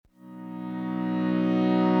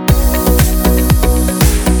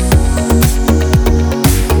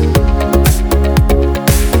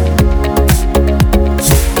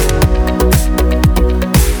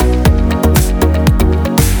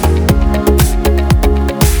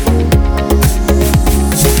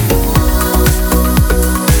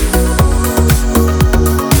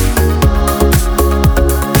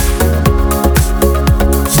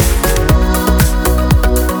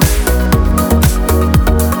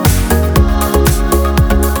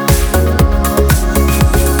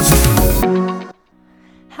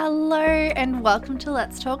and welcome to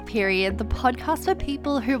Let's Talk Period, the podcast for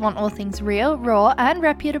people who want all things real, raw and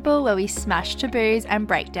reputable, where we smash taboos and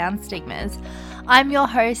break down stigmas. I'm your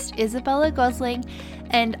host, Isabella Gosling,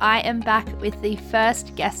 and I am back with the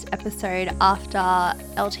first guest episode after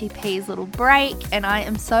LTP's little break, and I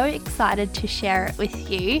am so excited to share it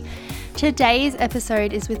with you. Today's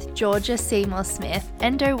episode is with Georgia Seymour Smith,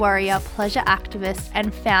 endo warrior, pleasure activist,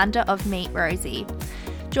 and founder of Meet Rosie.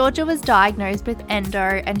 Georgia was diagnosed with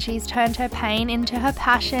endo, and she's turned her pain into her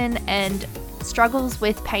passion and struggles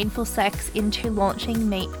with painful sex into launching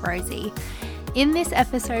Meet Rosie. In this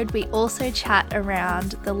episode, we also chat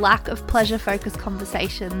around the lack of pleasure-focused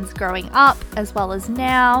conversations growing up as well as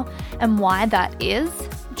now, and why that is,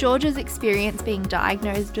 Georgia's experience being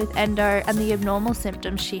diagnosed with endo and the abnormal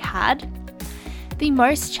symptoms she had, the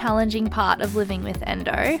most challenging part of living with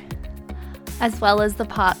endo, as well as the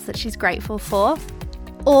parts that she's grateful for,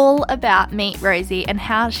 all about Meet Rosie and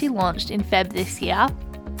how she launched in Feb this year,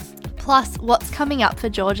 plus what's coming up for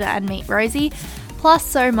Georgia and Meet Rosie, plus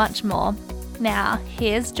so much more. Now,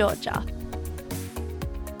 here's Georgia.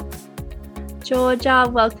 Georgia,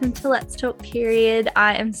 welcome to Let's Talk Period.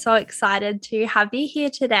 I am so excited to have you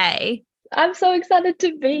here today. I'm so excited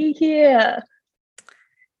to be here.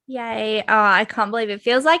 Yay. Oh, I can't believe it.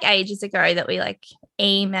 Feels like ages ago that we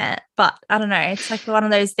met, but I don't know. It's like one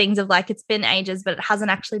of those things of it's been ages, but it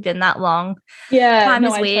hasn't actually been that long. Yeah. Time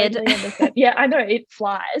is weird. Totally yeah, I know, it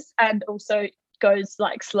flies and also goes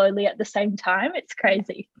slowly at the same time. It's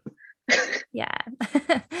crazy. Yeah.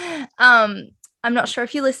 I'm not sure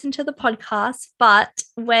if you listen to the podcast, but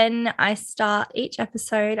when I start each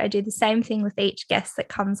episode, I do the same thing with each guest that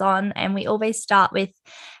comes on, and we always start with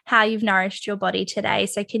how you've nourished your body today.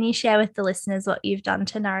 So can you share with the listeners what you've done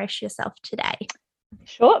to nourish yourself today?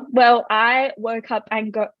 Sure. Well, I woke up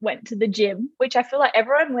and went to the gym, which I feel like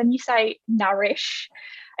everyone, when you say nourish,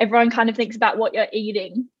 everyone kind of thinks about what you're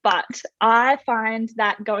eating, but I find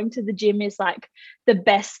that going to the gym is the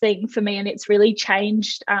best thing for me, and it's really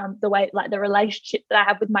changed the way, the relationship that I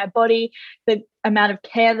have with my body, the amount of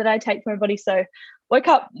care that I take for my body. So woke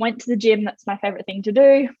up, went to the gym. That's my favorite thing to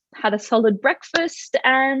do. Had a solid breakfast,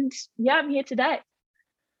 and yeah, I'm here today.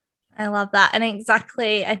 I love that. And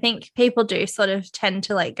exactly, I think people do sort of tend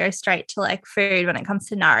to go straight to food when it comes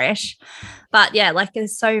to nourish. But yeah,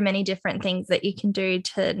 there's so many different things that you can do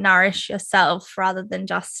to nourish yourself rather than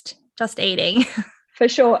just eating. For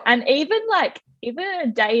sure. And even a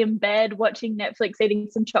day in bed watching Netflix, eating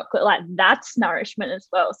some chocolate, that's nourishment as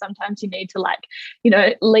well. Sometimes you need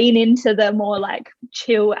to lean into the more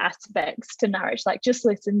chill aspects to nourish. Just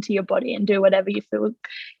listen to your body and do whatever you feel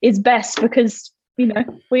is best, because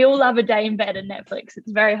we all love a day in bed and Netflix.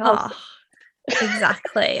 It's very wholesome. Oh,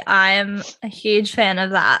 exactly. I am a huge fan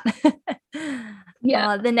of that.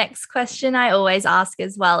 Yeah. The next question I always ask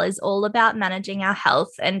as well is all about managing our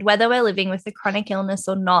health, and whether we're living with a chronic illness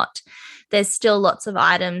or not, there's still lots of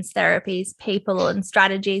items, therapies, people and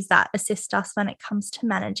strategies that assist us when it comes to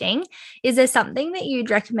managing. Is there something that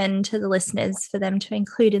you'd recommend to the listeners for them to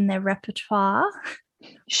include in their repertoire?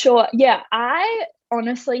 Sure. Yeah. I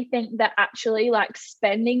honestly think that actually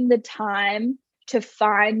spending the time to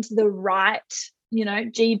find the right,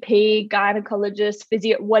 GP, gynecologist,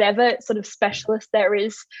 physio, whatever sort of specialist there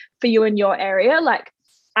is for you in your area,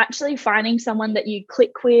 actually finding someone that you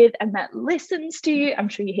click with and that listens to you. I'm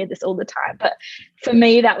sure you hear this all the time, but for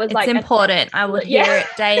me, that was it's important. I will hear it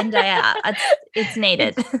day in, day out. It's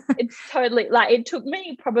needed. It's totally it took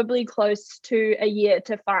me probably close to a year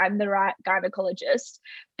to find the right gynecologist,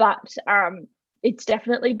 but it's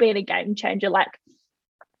definitely been a game changer.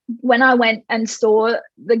 When I went and saw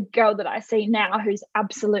the girl that I see now, who's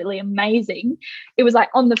absolutely amazing, it was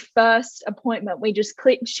on the first appointment, we just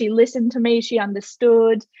clicked. She listened to me, she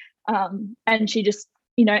understood, and she just,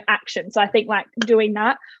 action. So I think doing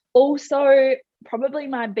that. Also, probably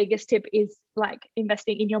my biggest tip is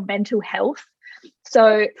investing in your mental health.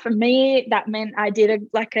 So for me, that meant I did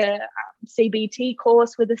a CBT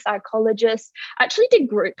course with a psychologist. I actually did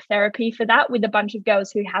group therapy for that with a bunch of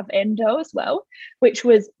girls who have endo as well, which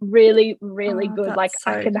was really, really good.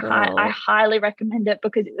 I highly recommend it,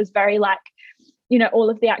 because it was very all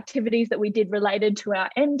of the activities that we did related to our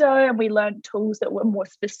endo, and we learned tools that were more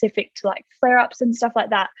specific to flare-ups and stuff like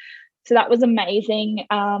that. So that was amazing.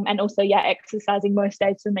 And also, exercising most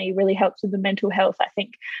days for me really helps with the mental health. I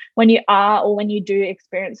think when you do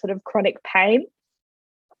experience sort of chronic pain,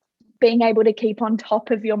 being able to keep on top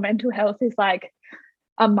of your mental health is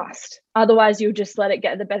a must. Otherwise, you'll just let it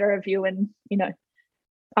get the better of you. And,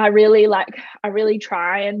 I really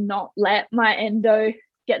try and not let my endo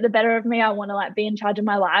get the better of me. I want to be in charge of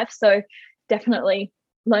my life. So definitely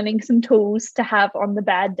learning some tools to have on the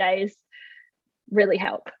bad days really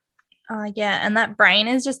help. Yeah, and that brain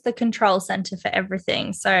is just the control center for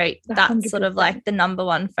everything. So that's 100%. sort of like the number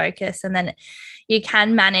one focus. And then you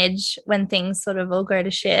can manage when things sort of all go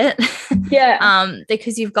to shit. Yeah.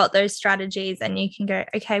 Because you've got those strategies and you can go,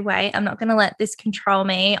 okay, wait, I'm not going to let this control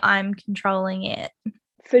me. I'm controlling it.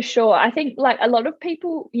 For sure. I think like a lot of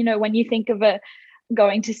people, when you think of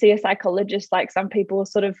going to see a psychologist, like some people are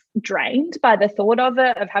sort of drained by the thought of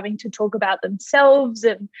it, of having to talk about themselves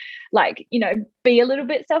and like, be a little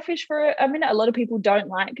bit selfish for a minute. A lot of people don't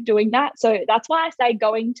like doing that. So that's why I say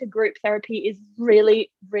going to group therapy is really,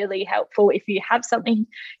 really helpful. If you have something,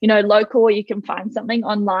 local, or you can find something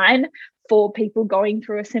online for people going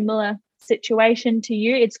through a similar situation to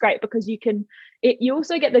you, it's great because you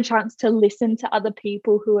also get the chance to listen to other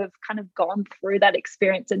people who have kind of gone through that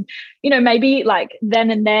experience. And, maybe like then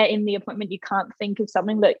and there in the appointment, you can't think of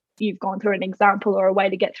something that you've gone through, an example or a way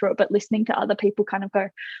to get through it, but listening to other people kind of go,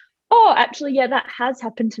 oh, actually, yeah, that has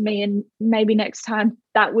happened to me. And maybe next time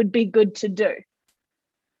that would be good to do.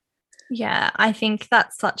 Yeah, I think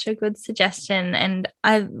that's such a good suggestion. And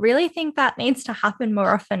I really think that needs to happen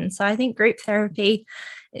more often. So I think group therapy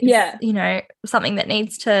is, something that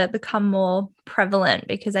needs to become more prevalent,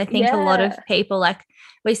 because I think a lot of people, like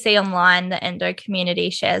we see online, the endo community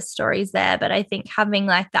shares stories there, but I think having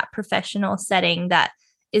like that professional setting that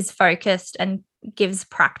is focused and gives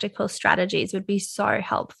practical strategies would be so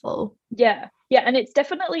helpful. Yeah. Yeah. And it's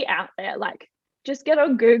definitely out there. Like, just get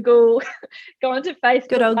on Google, go onto Facebook,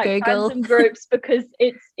 good old like Google. find some groups, because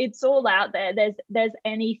it's all out there. There's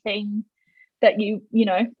anything that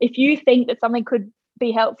if you think that something could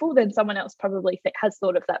be helpful, then someone else probably has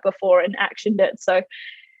thought of that before and actioned it. So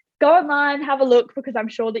go online, have a look, because I'm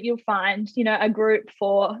sure that you'll find, a group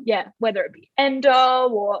for, whether it be endo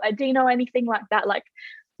or adeno, anything like that. Like,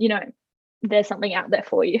 there's something out there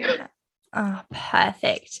for you. Oh,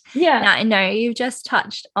 perfect. Yeah. Now, I know you've just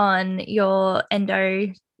touched on your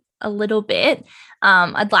endo a little bit.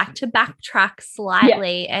 I'd like to backtrack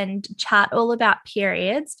slightly and chat all about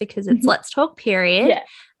periods, because it's Let's Talk Period.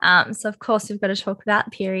 So, of course, we've got to talk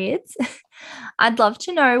about periods. I'd love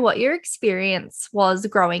to know what your experience was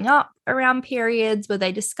growing up around periods. Were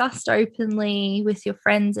they discussed openly with your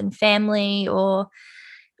friends and family, or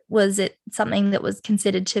was it something that was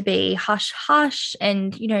considered to be hush hush?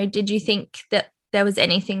 And, did you think that there was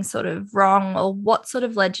anything sort of wrong, or what sort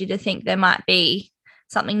of led you to think there might be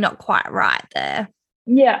something not quite right there?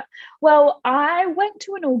 Yeah. Well, I went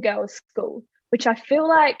to an all-girls school, which I feel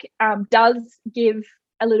like does give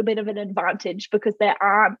a little bit of an advantage, because there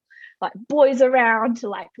aren't like boys around to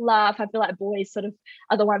like laugh. I feel like boys sort of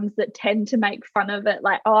are the ones that tend to make fun of it,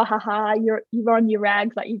 like, oh, haha, you're on your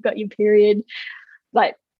rags, like you've got your period,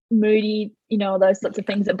 like moody, those sorts of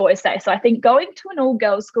things that boys say. So I think going to an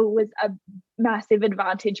all-girls school was a massive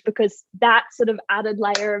advantage, because that sort of added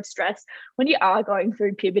layer of stress when you are going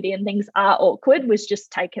through puberty and things are awkward was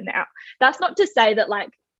just taken out. That's not to say that like,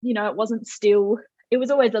 it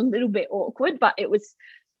was always a little bit awkward, but it was,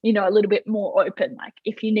 a little bit more open. Like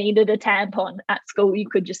if you needed a tampon at school, you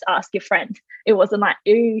could just ask your friend. It wasn't like,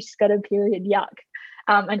 ooh, she's got a period, yuck.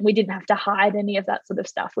 And we didn't have to hide any of that sort of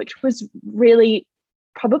stuff, which was really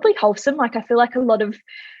probably wholesome. Like I feel like a lot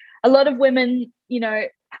of women,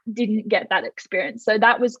 didn't get that experience. So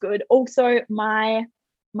that was good. Also, my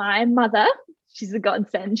mother, she's a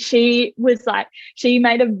godsend. She was like, she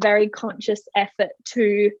made a very conscious effort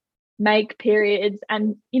to make periods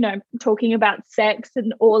and, talking about sex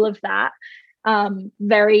and all of that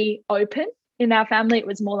very open in our family. It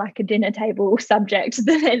was more like a dinner table subject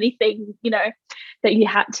than anything, that you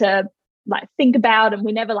had to like think about. And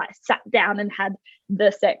we never like sat down and had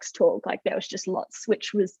the sex talk. Like there was just lots,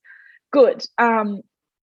 which was good.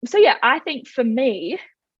 So yeah, I think for me,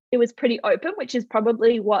 it was pretty open, which is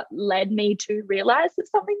probably what led me to realize that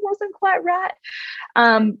something wasn't quite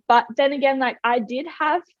right. But then again, like I did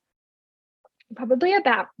have probably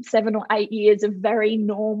about 7 or 8 years of very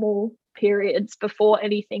normal periods before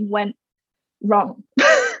anything went wrong.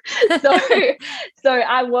 so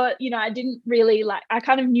I was, I didn't really I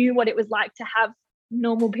kind of knew what it was like to have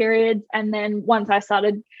normal periods. And then once I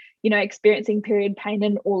started, experiencing period pain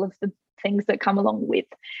and all of the things that come along with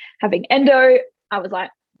having endo, I was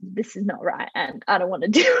like, this is not right, and I don't want to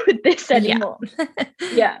deal with this anymore.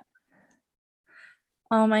 Yeah.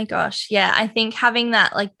 Oh my gosh. Yeah. I think having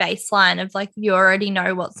that like baseline of like, you already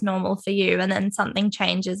know what's normal for you, and then something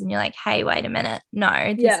changes and you're like, hey, wait a minute.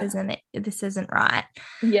 No, this isn't right.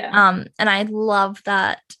 Yeah. And I love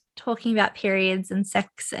that talking about periods and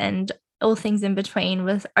sex and all things in between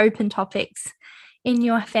with open topics in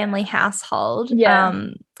your family household. Yeah.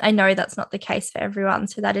 I know that's not the case for everyone,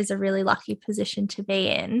 so that is a really lucky position to be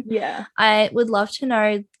in. Yeah. I would love to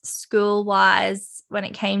know, school-wise, when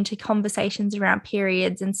it came to conversations around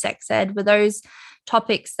periods and sex ed, were those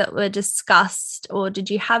topics that were discussed, or did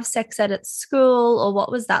you have sex ed at school, or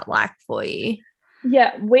what was that like for you?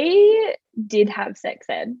 Yeah, we did have sex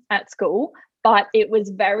ed at school, but it was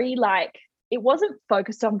very like, it wasn't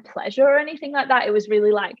focused on pleasure or anything like that. It was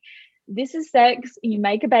really like, this is sex, you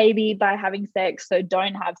make a baby by having sex, so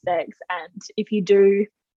don't have sex, and if you do,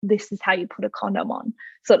 this is how you put a condom on,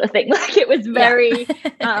 sort of thing. Like, it was very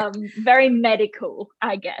very medical,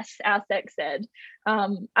 I guess, our sex ed. I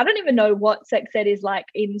don't even know what sex ed is like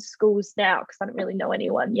in schools now, because I don't really know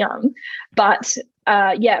anyone young, but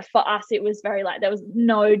yeah, for us it was very like, there was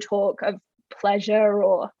no talk of pleasure,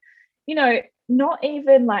 or, you know, not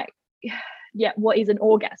even like, yeah, what is an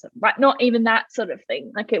orgasm, right? Not even that sort of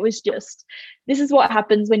thing. Like, it was just, this is what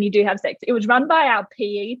happens when you do have sex. It was run by our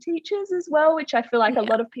PE teachers as well, which I feel like a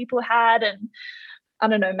lot of people had, and I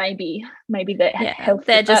don't know, maybe they're health,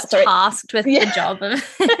 they're just tasked with the job of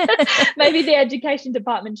maybe the education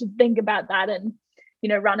department should think about that and, you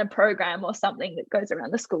know, run a program or something that goes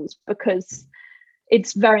around the schools, because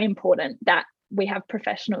it's very important that we have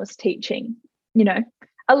professionals teaching. You know,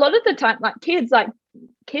 a lot of the time, like kids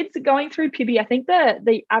are going through puberty. I think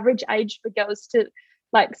the average age for girls to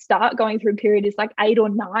like start going through period is like 8 or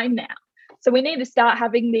 9 now. So we need to start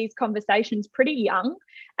having these conversations pretty young.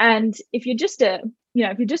 And if you're just a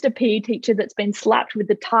PE teacher that's been slapped with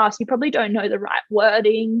the task, you probably don't know the right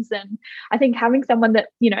wordings. And I think having someone that,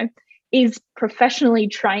 you know, is professionally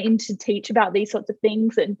trained to teach about these sorts of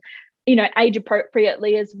things, and, you know, age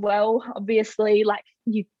appropriately as well. Obviously, like,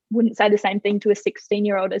 you wouldn't say the same thing to a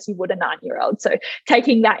 16-year-old as you would a 9-year-old. So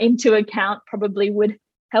taking that into account probably would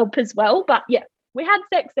help as well. But yeah, we had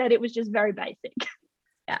sex ed. It was just very basic.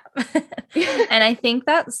 Yeah. And I think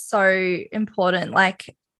that's so important.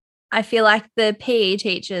 Like, I feel like the PE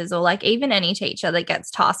teachers, or like even any teacher that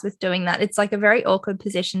gets tasked with doing that, it's like a very awkward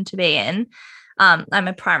position to be in. I'm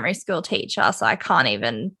a primary school teacher, so I can't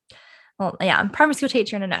even, well, yeah, I'm a primary school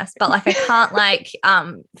teacher and a nurse, but like I can't like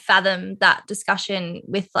fathom that discussion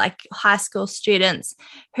with like high school students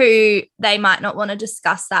who they might not want to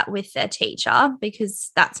discuss that with their teacher,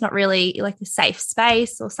 because that's not really like a safe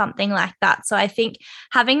space or something like that. So I think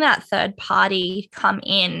having that third party come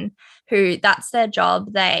in, who that's their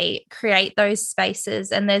job, they create those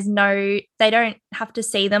spaces, and they don't have to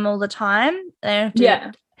see them all the time. They don't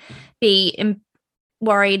have to be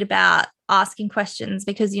worried about asking questions,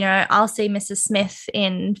 because, you know, I'll see Mrs. Smith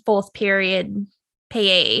in 4th period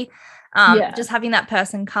PE. Just having that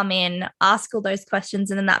person come in, ask all those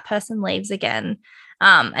questions, and then that person leaves again.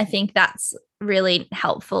 I think that's really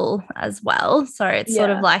helpful as well. So it's sort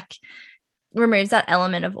of like removes that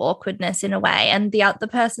element of awkwardness in a way. And the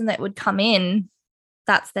person that would come in,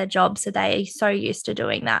 that's their job. So they're so used to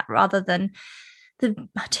doing that, rather than the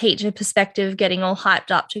teacher perspective getting all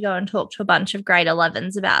hyped up to go and talk to a bunch of grade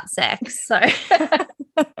 11s about sex. So I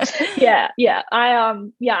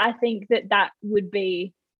think that would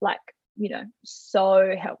be like, you know,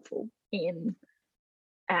 so helpful in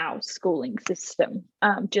our schooling system.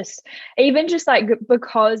 Just like,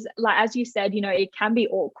 because like, as you said, you know, it can be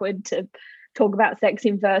awkward to talk about sex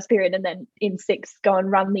in first period and then in 6th go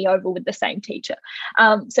and run the oval with the same teacher.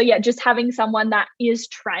 So yeah, just having someone that is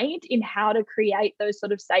trained in how to create those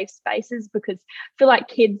sort of safe spaces, because I feel like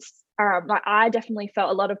kids, like, I definitely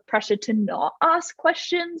felt a lot of pressure to not ask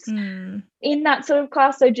questions in that sort of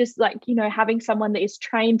class. So just like, you know, having someone that is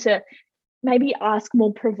trained to maybe ask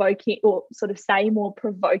more provoking, or sort of say more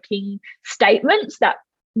provoking statements that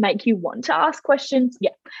make you want to ask questions. Yeah,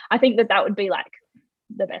 I think that would be like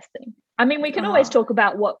the best thing. I mean, we can always talk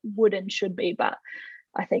about what would and should be, but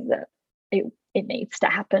I think that it needs to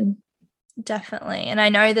happen. Definitely. And I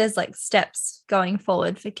know there's like steps going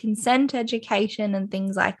forward for consent education and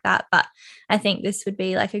things like that, but I think this would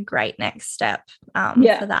be like a great next step for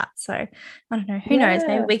that. So I don't know, who knows,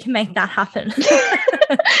 maybe we can make that happen.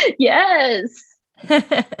 Yes.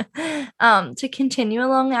 To continue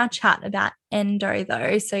along our chat about endo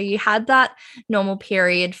though, so you had that normal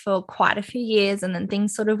period for quite a few years, and then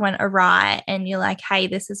things sort of went awry and you're like, hey,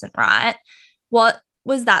 this isn't right. What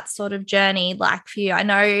was that sort of journey like for you? I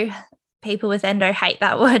know people with endo hate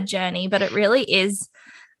that word journey, but it really is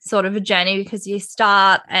sort of a journey, because you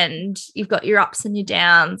start and you've got your ups and your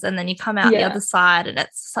downs, and then you come out the other side and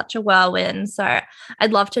it's such a whirlwind. So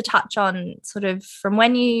I'd love to touch on sort of from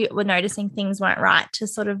when you were noticing things weren't right to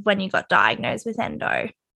sort of when you got diagnosed with endo.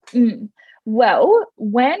 Well,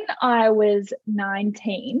 when I was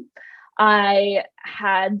 19, I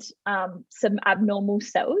had some abnormal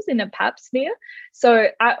cells in a pap smear. So,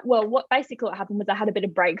 what happened was I had a bit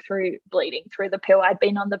of breakthrough bleeding through the pill. I'd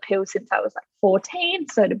been on the pill since I was like 14,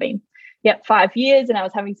 so it had been 5 years, and I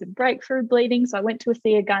was having some breakthrough bleeding. So I went to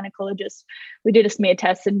see a gynecologist. We did a smear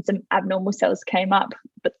test, and some abnormal cells came up,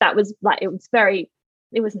 but that was like it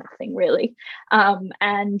was nothing really.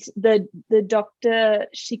 And the doctor,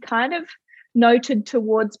 she kind of noted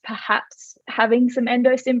towards perhaps having some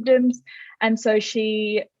endo symptoms, and so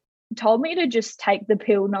she told me to just take the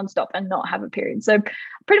pill nonstop and not have a period. So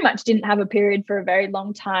pretty much didn't have a period for a very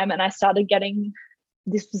long time, and I started getting,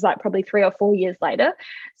 this was like probably 3 or 4 years later,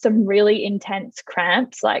 some really intense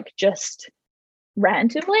cramps, like just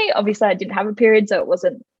randomly. Obviously I didn't have a period, so it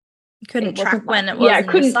wasn't track when like, it was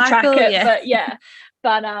couldn't track it, yeah.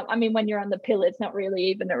 but I mean, when you're on the pill, it's not really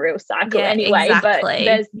even a real cycle anyway, exactly. But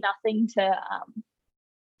there's nothing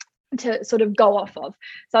to sort of go off of.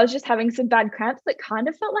 So I was just having some bad cramps that kind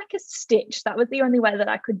of felt like a stitch. That was the only way that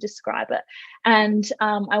I could describe it. And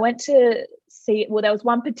I went to see, well, there was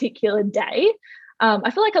one particular day. I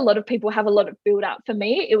feel like a lot of people have a lot of build up. For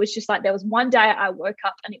me, it was just like there was one day I woke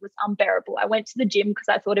up and it was unbearable. I went to the gym because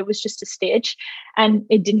I thought it was just a stitch and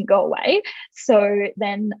it didn't go away. So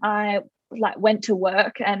then I like went to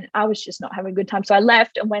work and I was just not having a good time. So I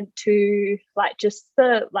left and went to like just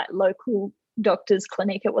the like local doctor's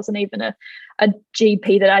clinic. It wasn't even a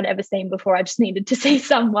GP that I'd ever seen before. I just needed to see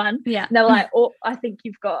someone. Yeah. And they're like, oh, I think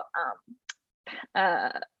you've got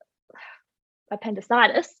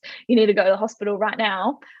appendicitis. You need to go to the hospital right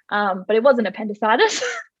now. But it wasn't appendicitis.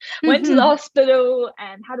 Went to the hospital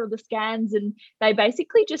and had all the scans, and they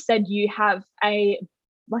basically just said you have a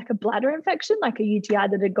bladder infection, like a UTI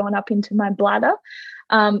that had gone up into my bladder.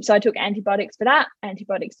 So I took antibiotics for that.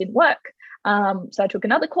 Antibiotics didn't work. So I took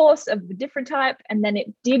another course of a different type, and then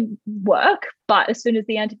it did work. But as soon as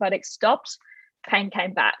the antibiotics stopped, pain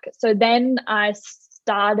came back. So then I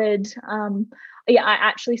started, I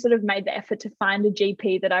actually sort of made the effort to find a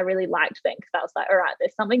GP that I really liked then, because I was like, all right,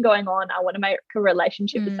 there's something going on. I want to make a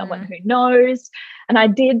relationship with someone who knows. And I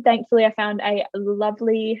did. Thankfully, I found a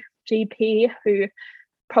lovely GP who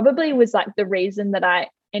probably was like the reason that I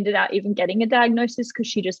ended up even getting a diagnosis, because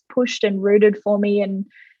she just pushed and rooted for me and,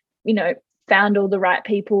 you know, found all the right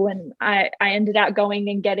people. And I ended up going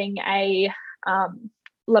and getting a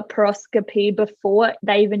laparoscopy before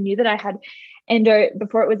they even knew that I had endo,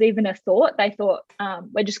 before it was even a thought. They thought,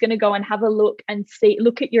 we're just going to go and have a look and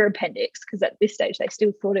look at your appendix, because at this stage they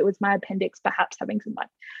still thought it was my appendix, perhaps having some like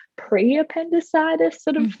pre-appendicitis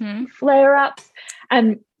sort of flare-ups.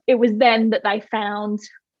 And it was then that they found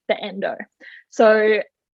the endo. So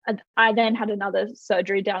I then had another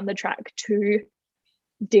surgery down the track to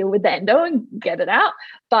deal with the endo and get it out.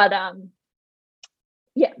 But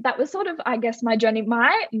that was sort of, I guess, my journey.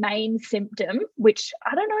 My main symptom, which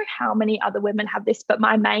I don't know how many other women have this, but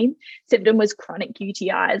my main symptom was chronic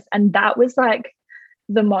UTIs. And that was like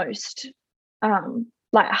the most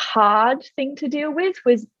hard thing to deal with,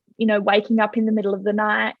 was, you know, waking up in the middle of the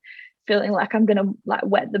night, feeling like I'm going to like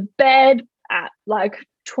wet the bed at like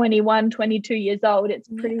 21, 22 years old. It's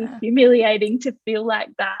pretty humiliating to feel like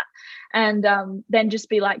that. And then just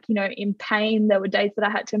be like, you know, in pain. There were days that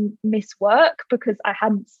I had to miss work because I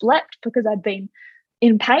hadn't slept, because I'd been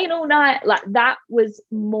in pain all night. Like that was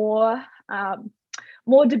more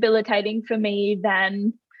debilitating for me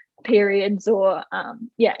than periods or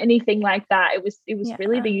anything like that. It was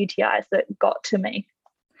really the UTIs that got to me.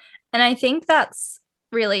 And I think that's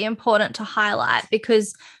really important to highlight,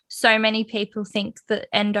 because so many people think that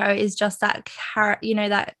endo is just that, you know,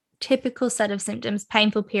 that typical set of symptoms: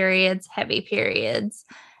 painful periods, heavy periods,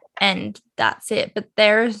 and that's it. But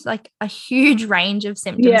there's like a huge range of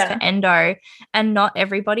symptoms for endo, and not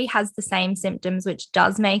everybody has the same symptoms, which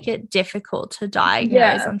does make it difficult to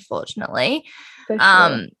diagnose, unfortunately. For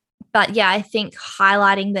sure. But yeah, I think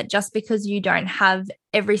highlighting that just because you don't have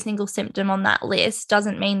every single symptom on that list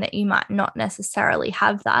doesn't mean that you might not necessarily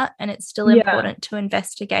have that. And it's still important to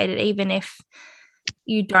investigate it, even if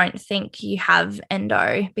you don't think you have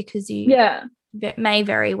endo, because you may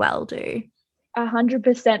very well do.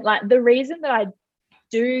 100%. Like the reason that I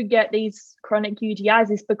do get these chronic UTIs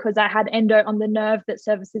is because I had endo on the nerve that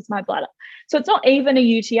services my bladder. So it's not even a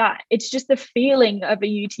UTI. It's just the feeling of a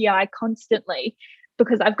UTI constantly,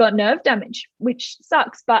 because I've got nerve damage, which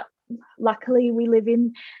sucks. But luckily we live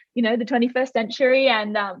in, you know, the 21st century,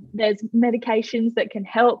 and there's medications that can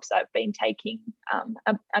help. So I've been taking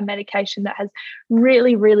a medication that has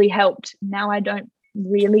really, really helped. Now I don't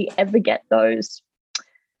really ever get those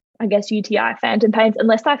I guess, UTI phantom pains,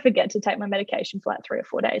 unless I forget to take my medication for like 3 or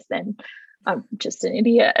 4 days, then I'm just an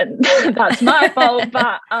idiot and that's my fault.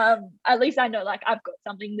 But at least I know like I've got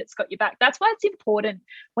something that's got your back. That's why it's important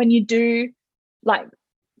when you do, like,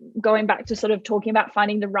 going back to sort of talking about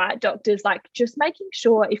finding the right doctors, like just making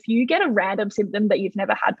sure if you get a random symptom that you've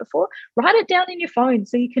never had before, write it down in your phone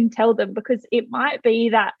so you can tell them, because it might be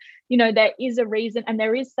that, you know, there is a reason and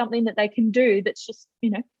there is something that they can do that's just, you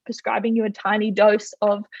know, prescribing you a tiny dose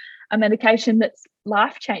of a medication that's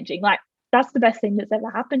life-changing. Like, that's the best thing that's ever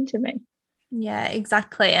happened to me. Yeah,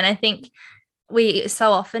 exactly. And I think we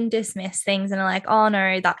so often dismiss things and are like, oh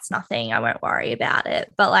no, that's nothing, I won't worry about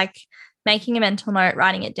it. But like making a mental note,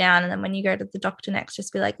 writing it down, and then when you go to the doctor next,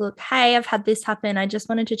 just be like, look, hey, I've had this happen. I just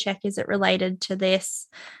wanted to check, is it related to this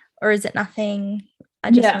or is it nothing?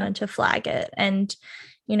 I just wanted to flag it. And,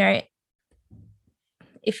 you know,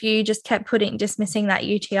 if you just kept dismissing that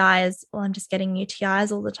UTI as, well, I'm just getting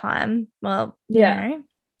UTIs all the time, well, you know,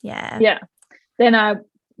 then I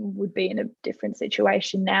would be in a different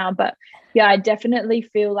situation now. But yeah, I definitely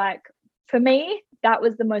feel like for me, that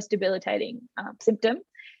was the most debilitating symptom.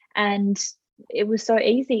 And it was so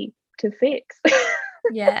easy to fix.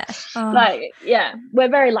 Yeah. Oh. Like, yeah, we're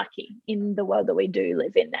very lucky in the world that we do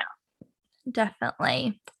live in now.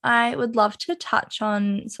 Definitely. I would love to touch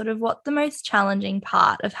on sort of what the most challenging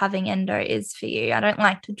part of having endo is for you. I don't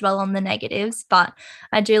like to dwell on the negatives, but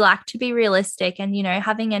I do like to be realistic. And, you know,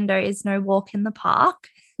 having endo is no walk in the park.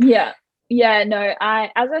 Yeah. Yeah, no,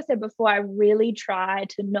 as I said before, I really try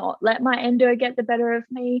to not let my endo get the better of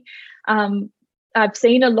me. I've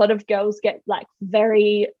seen a lot of girls get like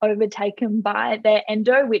very overtaken by their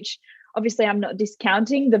endo, which obviously I'm not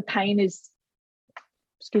discounting. The pain is,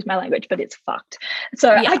 excuse my language, but it's fucked.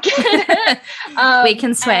 So yeah. I get it. We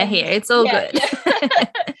can swear here. It's all good.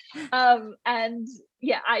 Yeah. And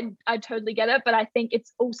yeah, I totally get it. But I think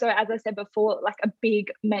it's also, as I said before, like a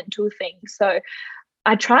big mental thing. So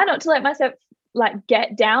I try not to let myself like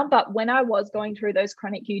get down, but when I was going through those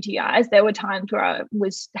chronic UTIs, there were times where I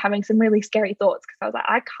was having some really scary thoughts, because I was like,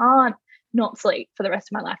 I can't not sleep for the rest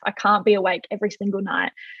of my life. I can't be awake every single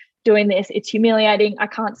night doing this. It's humiliating. I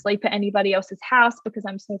can't sleep at anybody else's house because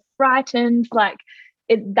I'm so frightened. Like,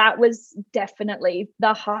 that was definitely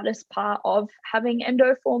the hardest part of having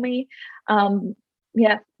endo for me. I've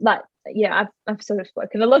sort of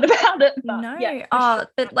spoken a lot about it. But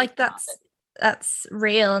but like that's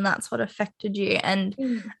real, and that's what affected you. And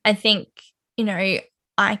I think, you know,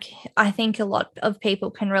 I think a lot of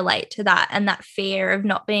people can relate to that, and that fear of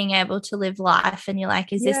not being able to live life, and you're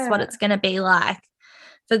like, is this what it's going to be like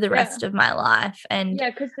for the rest of my life? And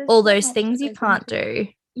all those things you can't do.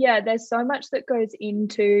 Yeah, there's so much that goes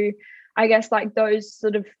into, I guess, like those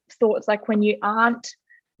sort of thoughts, like when you aren't,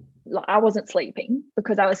 like, I wasn't sleeping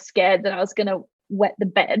because I was scared that I was going to wet the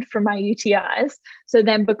bed from my UTIs. So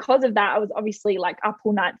then because of that, I was obviously like up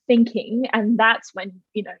all night thinking, and that's when,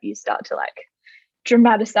 you know, you start to like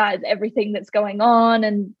dramatize everything that's going on.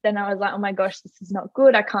 And then I was like, oh my gosh, this is not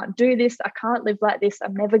good. I can't do this. I can't live like this.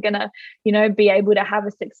 I'm never gonna, you know, be able to have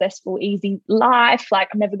a successful, easy life. Like,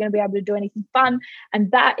 I'm never gonna be able to do anything fun.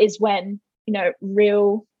 And that is when, you know,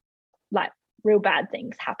 real bad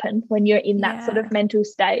things happen, when you're in that sort of mental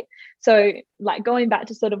state. So like going back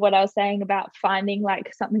to sort of what I was saying about finding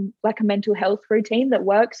like something like a mental health routine that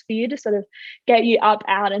works for you to sort of get you up,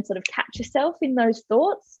 out, and sort of catch yourself in those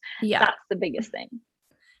thoughts. That's the biggest thing.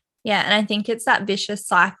 Yeah. And I think it's that vicious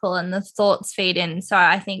cycle, and the thoughts feed in. So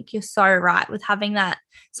I think you're so right with having that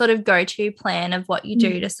sort of go-to plan of what you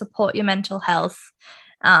do to support your mental health.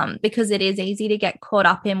 Because it is easy to get caught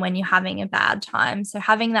up in when you're having a bad time. So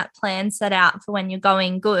having that plan set out for when you're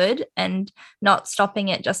going good and not stopping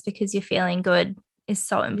it just because you're feeling good is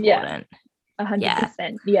so important.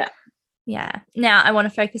 100%. Yeah. Now I want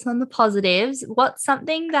to focus on the positives. What's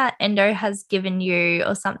something that endo has given you,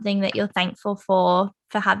 or something that you're thankful for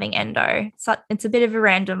having endo? So it's a bit of a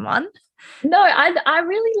random one. No, I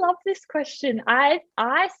really love this question. I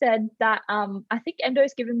said that I think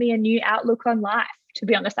endo's given me a new outlook on life, to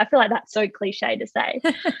be honest. I feel like that's so cliche to say,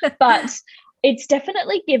 but it's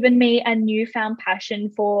definitely given me a newfound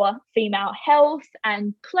passion for female health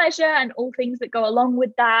and pleasure and all things that go along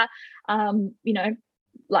with that. You know,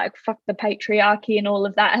 like fuck the patriarchy and all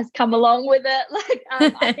of that has come along with it. Like,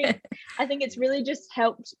 I think it's really just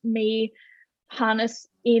helped me harness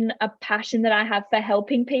in a passion that I have for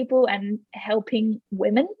helping people and helping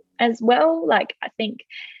women as well. Like, I think,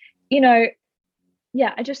 you know,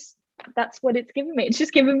 that's what it's given me. It's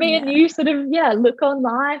just given me a new sort of look on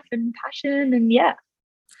life and passion, and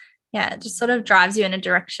Yeah, it just sort of drives you in a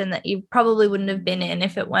direction that you probably wouldn't have been in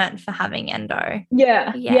if it weren't for having endo.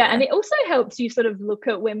 Yeah. And it also helps you sort of look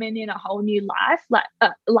at women in a whole new light,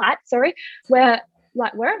 where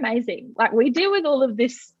like we're amazing. Like we deal with all of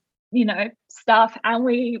this, stuff, and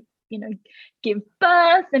we, give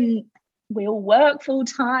birth, and we all work full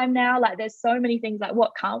time now. Like there's so many things, like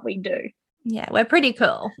what can't we do? Yeah, we're pretty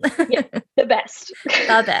cool. Yeah, the best.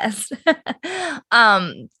 The best.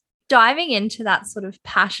 Diving into that sort of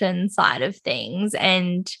passion side of things,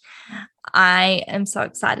 and I am so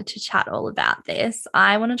excited to chat all about this.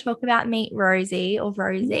 I want to talk about Meet Rosie or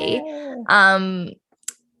Rosie. Yeah.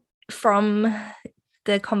 From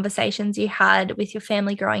the conversations you had with your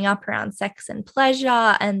family growing up around sex and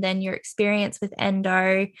pleasure, and then your experience with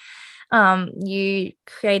endo. You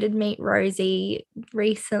created Meet Rosie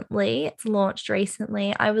recently. It's launched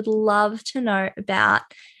recently. I would love to know about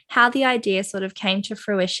how the idea sort of came to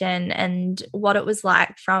fruition and what it was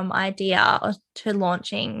like from idea to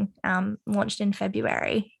launching, launched in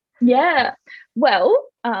February. Yeah. Well,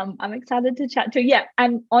 I'm excited to chat to you. Yeah.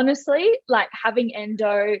 And honestly, like having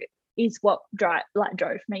endo is what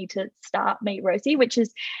drove me to start Meet Rosie, which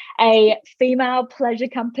is a female pleasure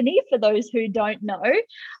company for those who don't know.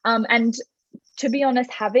 And to be honest,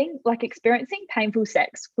 experiencing painful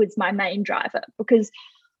sex was my main driver, because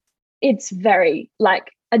it's very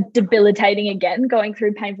a debilitating, again, going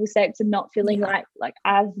through painful sex and not feeling like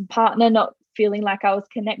as a partner, not feeling like I was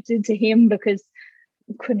connected to him because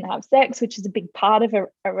I couldn't have sex, which is a big part of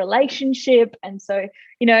a relationship. And so,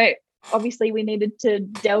 obviously we needed to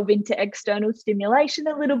delve into external stimulation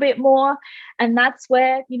a little bit more. And that's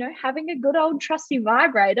where, having a good old trusty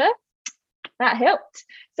vibrator, that helped.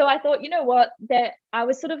 So I thought, that I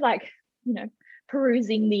was sort of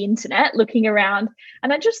perusing the internet, looking around,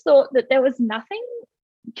 and I just thought that there was nothing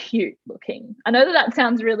cute looking. I know that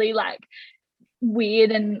sounds really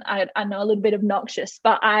weird, and I know a little bit obnoxious,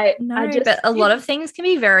 but but a lot of things can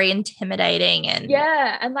be very intimidating, and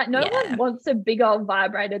no one wants a big old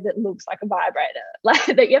vibrator that looks like a vibrator,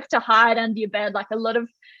 that you have to hide under your bed. A lot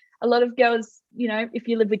of girls, if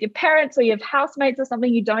you live with your parents or you have housemates or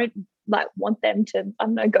something, you don't want them to, I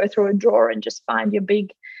don't know, go through a drawer and just find your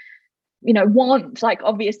big wand.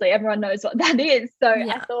 Obviously everyone knows what that is. So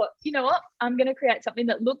I thought, you know what, I'm going to create something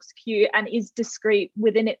that looks cute and is discreet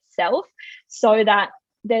within itself, so that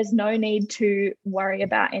there's no need to worry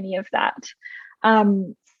about any of that.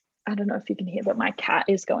 I don't know if you can hear, but my cat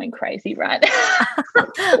is going crazy right now.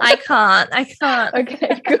 I can't.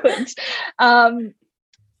 Okay, good.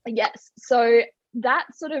 Yes, so that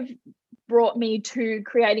sort of brought me to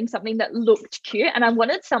creating something that looked cute, and I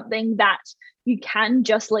wanted something that you can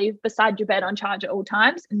just leave beside your bed on charge at all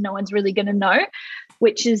times and no one's really going to know,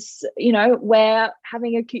 which is, where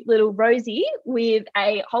having a cute little Rosie with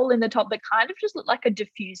a hole in the top that kind of just looked like a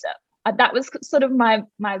diffuser. That was sort of my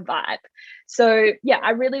vibe. So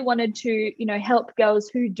I really wanted to, help girls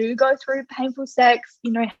who do go through painful sex,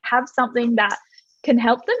 have something that can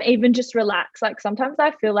help them even just relax. Sometimes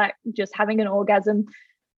I feel like just having an orgasm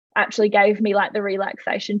actually gave me the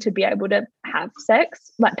relaxation to be able to have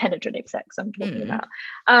sex, penetrative sex I'm talking about.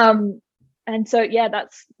 And so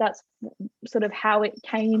that's sort of how it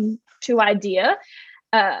came to idea.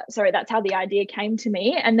 That's how the idea came to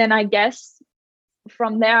me. And then I guess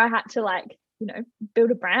from there I had to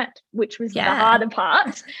build a brand, which was the harder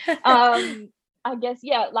part. I guess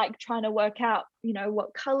trying to work out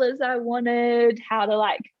what colors I wanted, how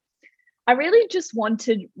to I really just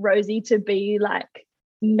wanted Rosie to be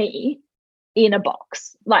me in a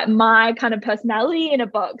box, my kind of personality in a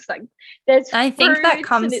box. I think that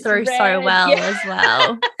comes through red, so well as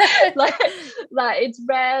well. It's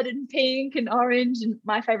red and pink and orange, and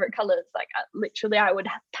my favorite colors. I would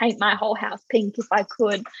paint my whole house pink if I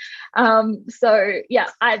could. I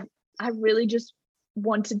really just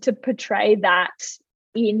wanted to portray that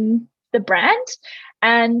in the brand.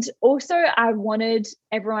 And also I wanted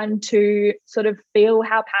everyone to sort of feel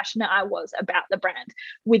how passionate I was about the brand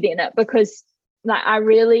within it, because I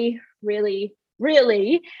really, really,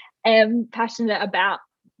 really am passionate about,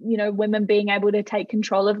 women being able to take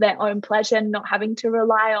control of their own pleasure and not having to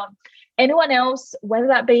rely on anyone else, whether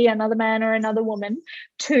that be another man or another woman,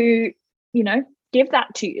 to, give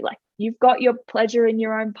that to you. You've got your pleasure in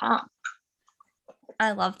your own palm.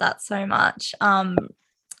 I love that so much.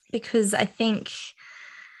 Because I think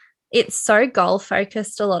it's so goal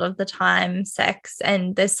focused a lot of the time, sex,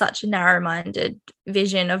 and there's such a narrow-minded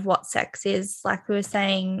vision of what sex is. Like we were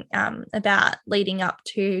saying about leading up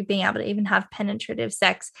to being able to even have penetrative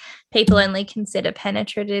sex, people only consider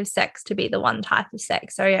penetrative sex to be the one type of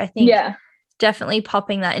sex. So I think definitely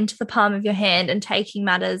popping that into the palm of your hand and taking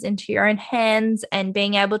matters into your own hands and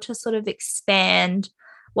being able to sort of expand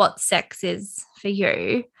what sex is for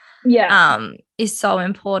you is so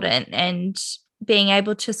important, and being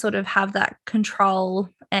able to sort of have that control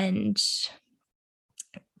and,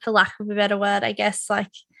 for lack of a better word, I guess,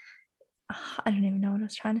 like, I don't even know what I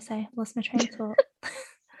was trying to say. I lost my train of thought.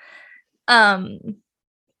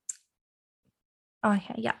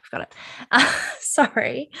 Okay, yeah, I've got it.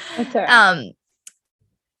 Sorry. That's all right.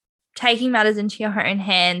 Taking matters into your own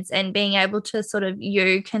hands and being able to sort of,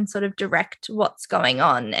 you can sort of direct what's going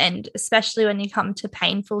on. And especially when you come to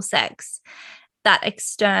painful sex, that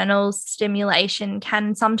external stimulation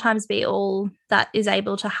can sometimes be all that is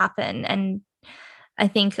able to happen. And I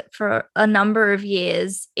think for a number of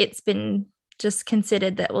years, it's been just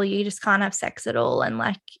considered that, well, you just can't have sex at all. And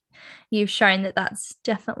like, you've shown that that's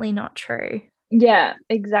definitely not true. Yeah,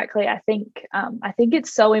 exactly. I think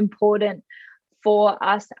it's so important for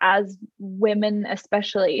us as women,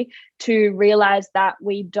 especially, to realize that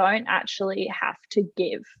we don't actually have to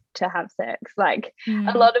give to have sex. Like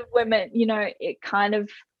a lot of women, you know, it kind of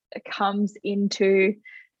comes into,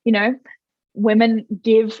 you know, women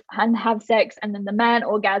give and have sex and then the man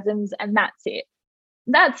orgasms and that's it.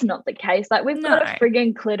 That's not the case. Like, we've got a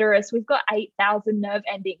friggin' clitoris. We've got 8,000 nerve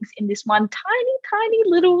endings in this one tiny, tiny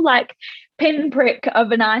little like pinprick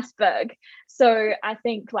of an iceberg. So I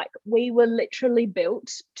think like we were literally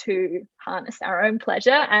built to harness our own pleasure,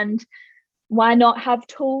 and why not have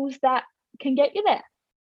tools that can get you there?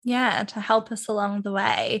 Yeah, to help us along the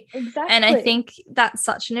way. Exactly. And I think that's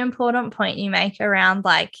such an important point you make around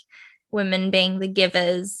like women being the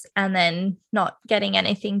givers and then not getting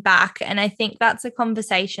anything back. And I think that's a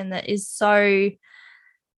conversation that is so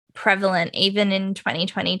prevalent even in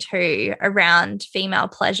 2022 around female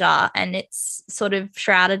pleasure, and it's sort of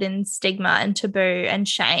shrouded in stigma and taboo and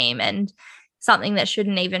shame and something that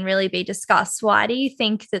shouldn't even really be discussed. Why do you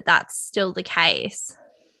think that that's still the case?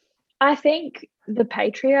 I think the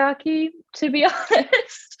patriarchy, to be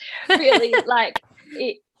honest, really like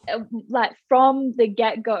it. Like from the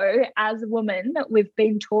get-go, as a woman, we've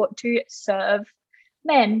been taught to serve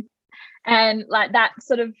men, and like that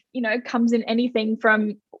sort of, you know, comes in anything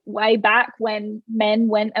from way back when men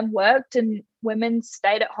went and worked and women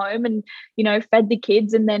stayed at home and, you know, fed the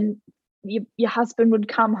kids, and then your husband would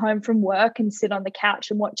come home from work and sit on the couch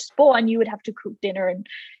and watch sport, and you would have to cook dinner and,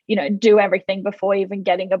 you know, do everything before even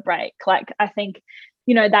getting a break. Like, I think,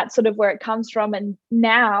 you know, that's sort of where it comes from. And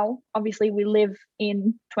now obviously we live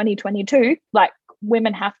in 2022, like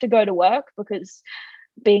women have to go to work because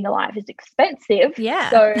being alive is expensive. Yeah.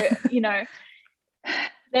 So, you know,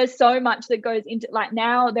 there's so much that goes into, like,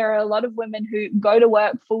 now there are a lot of women who go to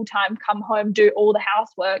work full time, come home, do all the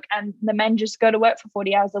housework, and the men just go to work for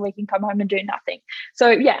 40 hours a week and come home and do nothing. So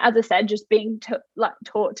yeah, as I said, just being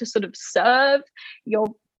taught to sort of serve your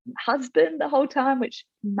husband the whole time, which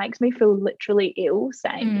makes me feel literally ill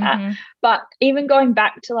saying that. But even going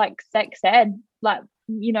back to like sex ed, like,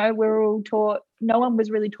 you know, we're all taught, no one was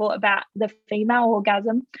really taught about the female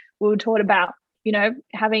orgasm. We were taught about, you know,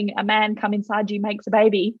 having a man come inside you makes a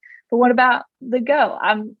baby. But what about the girl?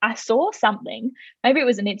 I saw something, maybe it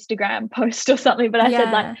was an Instagram post or something, but I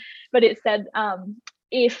said like, but it said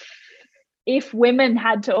if women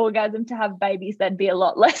had to orgasm to have babies, there'd be a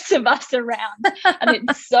lot less of us around. And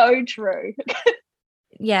it's so true.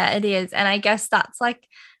 Yeah, it is. And I guess that's like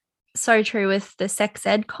so true with the sex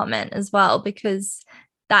ed comment as well, because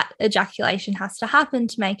that ejaculation has to happen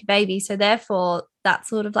to make a baby. So therefore, that's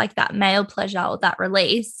sort of like that male pleasure or that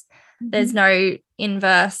release. There's no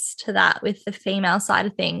inverse to that with the female side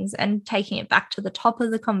of things. And taking it back to the top of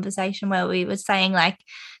the conversation where we were saying like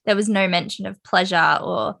there was no mention of pleasure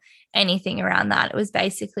or anything around that. It was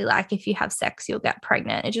basically like, if you have sex, you'll get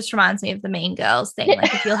pregnant. It just reminds me of the Mean Girls thing.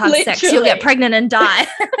 Like, if you'll have sex, you'll get pregnant and die.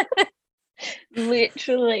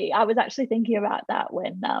 Literally, I was actually thinking about that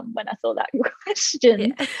when I saw that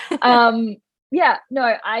question.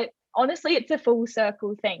 I honestly, it's a full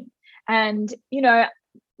circle thing. And, you know,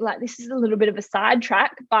 like, this is a little bit of a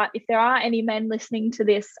sidetrack, but if there are any men listening to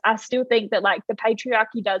this, I still think that like the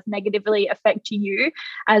patriarchy does negatively affect you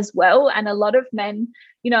as well. And a lot of men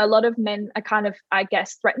are kind of, I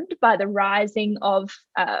guess, threatened by the rising of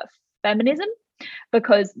feminism,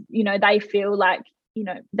 because, you know, they feel like, you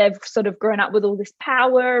know, they've sort of grown up with all this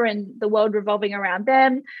power and the world revolving around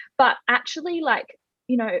them. But actually, like,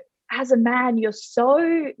 you know, as a man, you're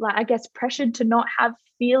so, like, I guess, pressured to not have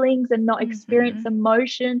feelings and not experience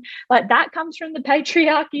emotion. Like, that comes from the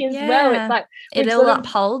patriarchy as well. It's like it all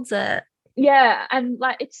upholds it. Yeah, and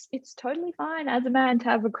like it's totally fine as a man to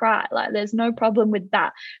have a cry. Like there's no problem with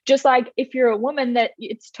that. Just like if you're a woman, that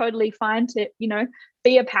it's totally fine to,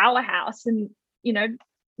 be a powerhouse and, you know,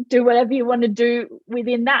 do whatever you want to do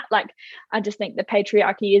within that. Like I just think the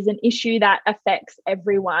patriarchy is an issue that affects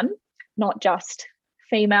everyone, not just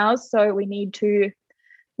females. So we need to,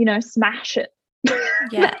 smash it.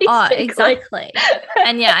 Yeah. Oh, exactly.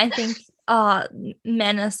 And yeah, I think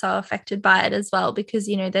men are so affected by it as well because,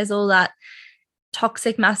 there's all that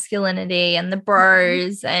toxic masculinity and the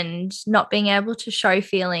bros and not being able to show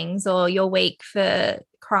feelings, or you're weak for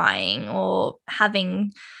crying or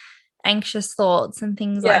having anxious thoughts and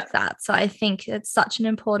things like that. So I think it's such an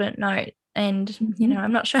important note. And,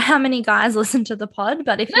 I'm not sure how many guys listen to the pod,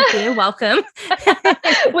 but if you're here, welcome.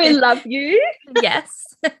 We love you.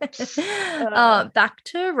 Yes. Back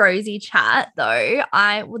to Rosie Chat though,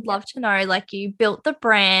 I would love to know, like, you built the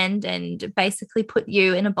brand and basically put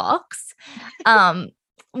you in a box.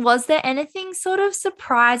 Was there anything sort of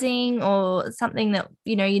surprising or something that,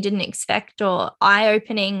 you didn't expect or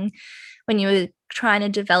eye-opening when you were trying to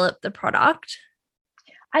develop the product?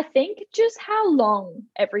 I think just how long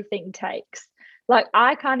everything takes. Like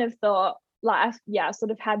I kind of thought, like, I sort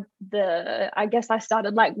of had I guess I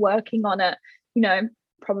started like working on it,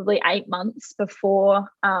 probably 8 months before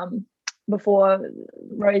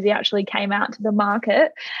Rosie actually came out to the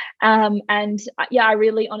market. And I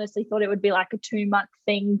really honestly thought it would be like a 2-month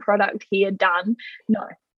thing, product here, done. No,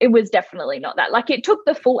 it was definitely not that. Like it took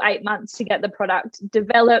the full 8 months to get the product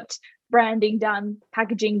developed, branding done,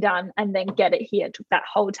 packaging done, and then get it here. It took that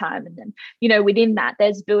whole time. And then, within that,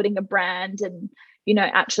 there's building a brand and,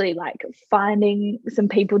 actually like finding some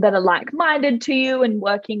people that are like-minded to you and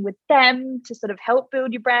working with them to sort of help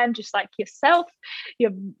build your brand, just like yourself.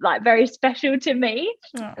 You're like very special to me.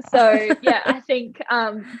 Oh. So yeah, I think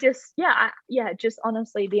just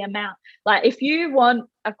honestly the amount, like if you want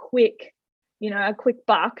a quick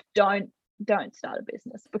buck, don't start a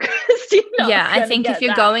business because I think if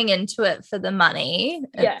you're going into it for the money,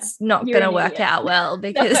 it's not going to work out well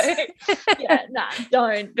because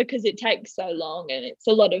don't, because it takes so long and it's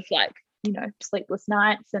a lot of like sleepless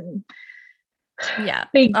nights and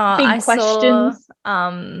big questions. Saw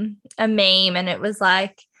a meme and it was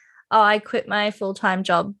like, I quit my full-time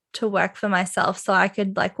job to work for myself so I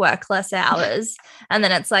could like work less hours. And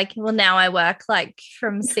then it's like, well, now I work like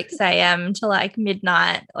from 6 a.m. to like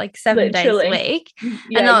midnight, like 7 days a week.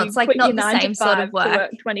 Yeah, and no, it's like not the same sort of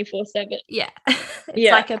work. 24/7. Yeah. It's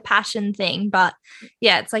like a passion thing. But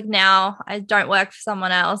yeah, it's like now I don't work for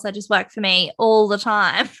someone else. I just work for me all the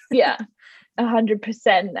time. Yeah,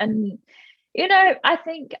 100%. And, I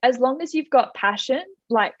think as long as you've got passion,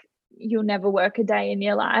 like, you'll never work a day in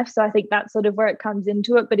your life. So I think that's sort of where it comes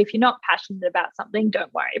into it. But if you're not passionate about something,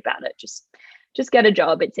 don't worry about it. Just get a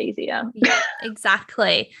job. It's easier. Yeah,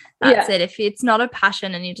 exactly. That's it. If it's not a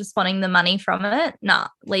passion and you're just wanting the money from it,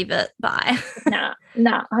 leave it. Bye.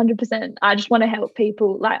 100%. I just want to help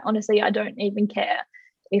people. Like, honestly, I don't even care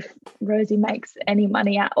if Rosie makes any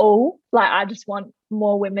money at all. Like, I just want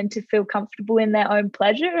more women to feel comfortable in their own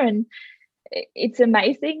pleasure. And it's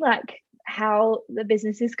amazing, like, how the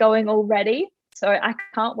business is going already. So I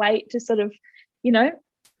can't wait to sort of,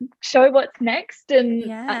 show what's next.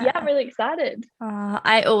 And I'm really excited.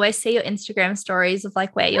 I always see your Instagram stories of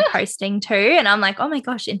like where you're posting to, and I'm like, oh my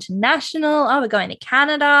gosh, international. Oh, we're going to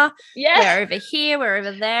Canada. Yeah, we're over here, we're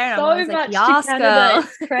over there. And so I'm much like, to Canada.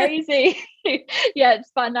 It's crazy. Yeah,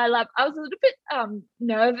 it's fun. I was a little bit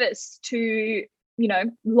nervous to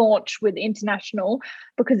launch with international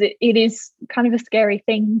because it is kind of a scary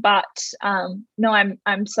thing, but no,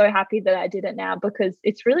 I'm so happy that I did it now because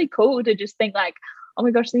it's really cool to just think like, oh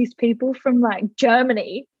my gosh, these people from like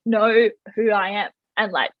Germany know who I am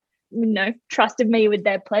and like trusted me with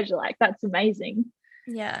their pleasure. Like, that's amazing.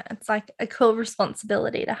 Yeah, it's like a cool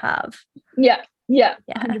responsibility to have. Yeah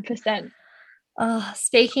 100%.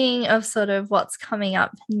 Speaking of sort of what's coming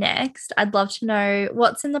up next, I'd love to know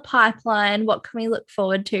what's in the pipeline. What can we look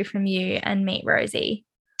forward to from you and Meet Rosie?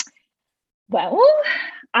 Well,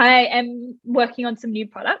 I am working on some new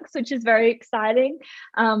products, which is very exciting.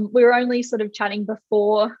 We were only sort of chatting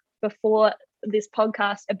before this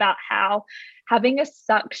podcast about how having a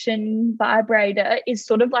suction vibrator is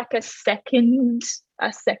sort of like a second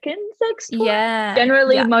sex toy. Yeah.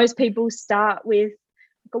 Generally, most people start with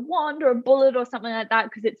a wand or a bullet or something like that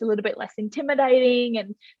because it's a little bit less intimidating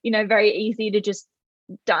and very easy to just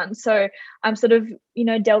done. So I'm sort of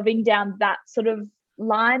delving down that sort of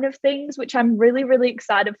line of things, which I'm really, really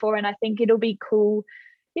excited for, and I think it'll be cool.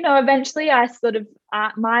 Eventually I sort of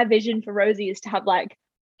my vision for Rosie is to have like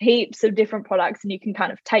heaps of different products, and you can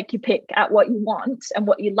kind of take your pick at what you want and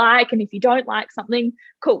what you like. And if you don't like something,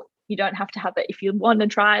 cool, you don't have to have it. If you want to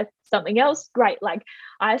try something else, great. Like,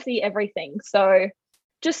 I see everything. So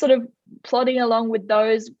just sort of plodding along with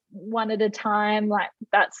those one at a time, like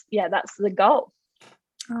that's the goal.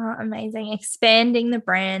 Oh, amazing. Expanding the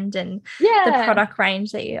brand and the product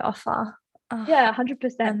range that you offer. Oh,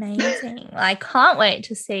 100%. Amazing. I can't wait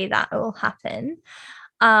to see that all happen.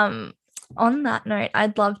 On that note,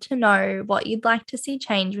 I'd love to know what you'd like to see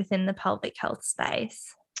change within the pelvic health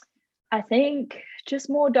space. I think just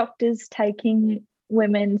more doctors taking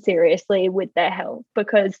women seriously with their health,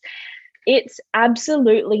 because it's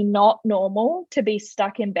absolutely not normal to be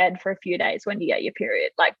stuck in bed for a few days when you get your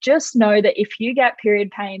period. Like, just know that if you get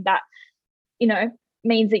period pain, that, you know,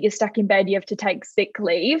 means that you're stuck in bed, you have to take sick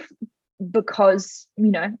leave because,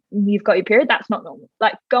 you know, you've got your period. That's not normal.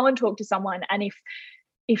 Like, go and talk to someone. And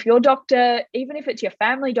if your doctor, even if it's your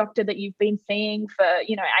family doctor that you've been seeing for,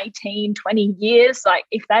 you know, 18, 20 years, like,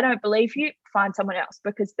 if they don't believe you, find someone else,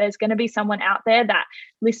 because there's going to be someone out there that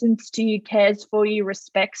listens to you, cares for you,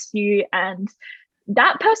 respects you. And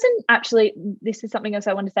that person, actually, this is something else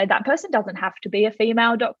I want to say, that person doesn't have to be a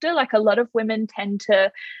female doctor. Like, a lot of women tend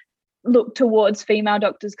to look towards female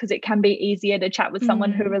doctors because it can be easier to chat with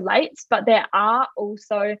someone who relates, but there are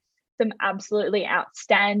also some absolutely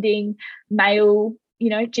outstanding male, you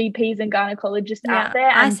know, GPs and gynecologists out there.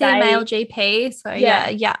 And I see male GPs. So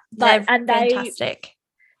they're fantastic.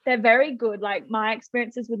 They're very good. Like, my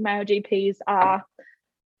experiences with male GPs are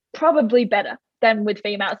probably better than with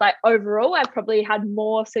females. Like, overall, I've probably had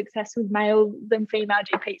more success with male than female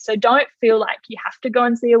GPs. So don't feel like you have to go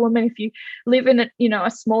and see a woman. If you live in a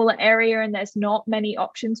smaller area and there's not many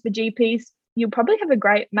options for GPs, you'll probably have a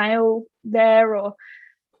great male there. Or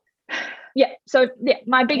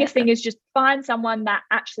my biggest thing is just find someone that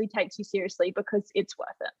actually takes you seriously, because it's worth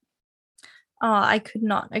it. Oh, I could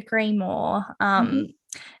not agree more.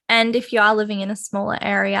 And if you are living in a smaller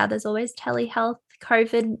area, there's always telehealth.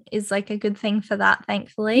 COVID is like a good thing for that,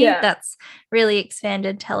 thankfully. That's really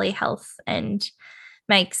expanded telehealth and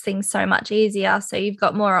makes things so much easier. So you've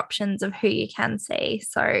got more options of who you can see.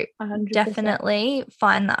 So 100%. Definitely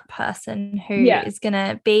find that person who is going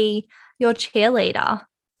to be your cheerleader.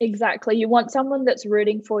 Exactly. You want someone that's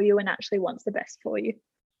rooting for you and actually wants the best for you.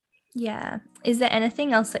 Yeah. Is there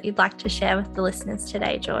anything else that you'd like to share with the listeners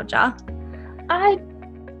today, Georgia?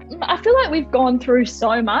 I feel like we've gone through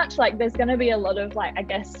so much. Like, there's going to be a lot of, like, I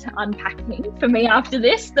guess, unpacking for me after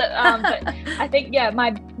this. But I think,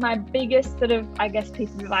 my biggest sort of, I guess, piece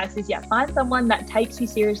of advice is, find someone that takes you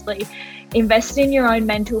seriously. Invest in your own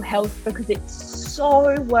mental health, because it's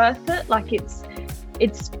so worth it. Like, it's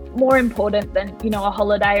more important than, you know, a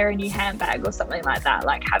holiday or a new handbag or something like that.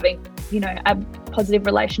 Like, having, you know, a positive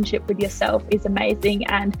relationship with yourself is amazing.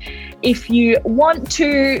 And if you want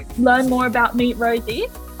to learn more about Meet Rosie,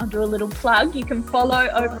 I'll do a little plug. You can follow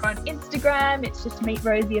over on Instagram. It's just Meet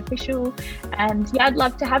Rosie Official. And I'd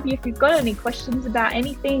love to have you if you've got any questions about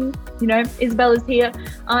anything. You know, Isabella's here.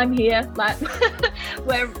 I'm here. Like,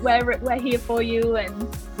 we're here for you. And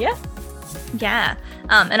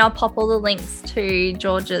and I'll pop all the links to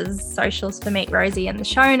Georgia's socials for Meet Rosie in the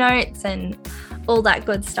show notes and all that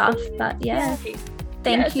good stuff. But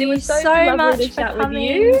thank you so much for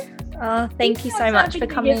coming. Oh, thank you so much for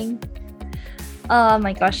coming. Oh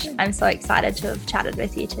my gosh, I'm so excited to have chatted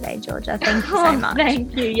with you today, Georgia. Thank you so much.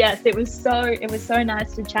 Thank you. Yes, it was so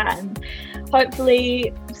nice to chat, and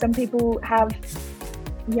hopefully some people have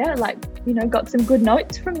got some good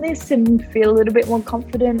notes from this and feel a little bit more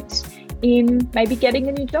confident in maybe getting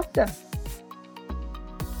a new doctor.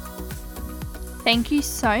 Thank you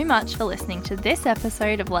so much for listening to this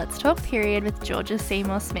episode of Let's Talk Period with Georgia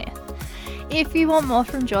Seymour Smith. If you want more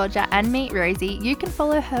from Georgia and Meet Rosie, you can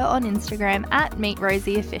follow her on Instagram at Meet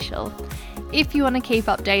Rosie Official. If you want to keep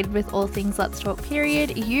updated with all things Let's Talk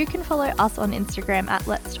Period, you can follow us on Instagram at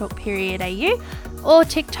Let's Talk Period AU, or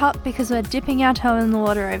TikTok, because we're dipping our toe in the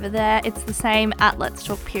water over there. It's the same at Let's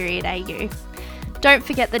Talk Period AU. Don't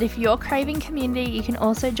forget that if you're craving community, you can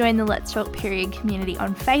also join the Let's Talk Period community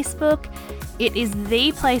on Facebook. It is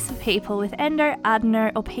the place for people with endo,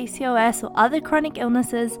 adeno, or PCOS or other chronic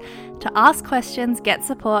illnesses to ask questions, get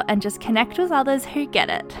support, and just connect with others who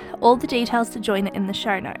get it. All the details to join are in the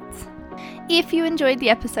show notes. If you enjoyed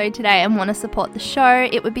the episode today and want to support the show,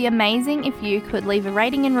 it would be amazing if you could leave a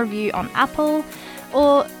rating and review on Apple,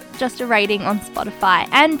 or just a rating on Spotify,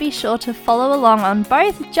 and be sure to follow along on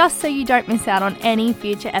both just so you don't miss out on any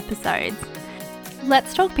future episodes.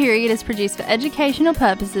 Let's Talk Period is produced for educational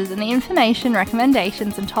purposes, and the information,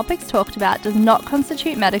 recommendations and topics talked about does not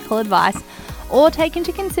constitute medical advice or take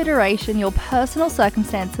into consideration your personal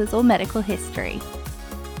circumstances or medical history.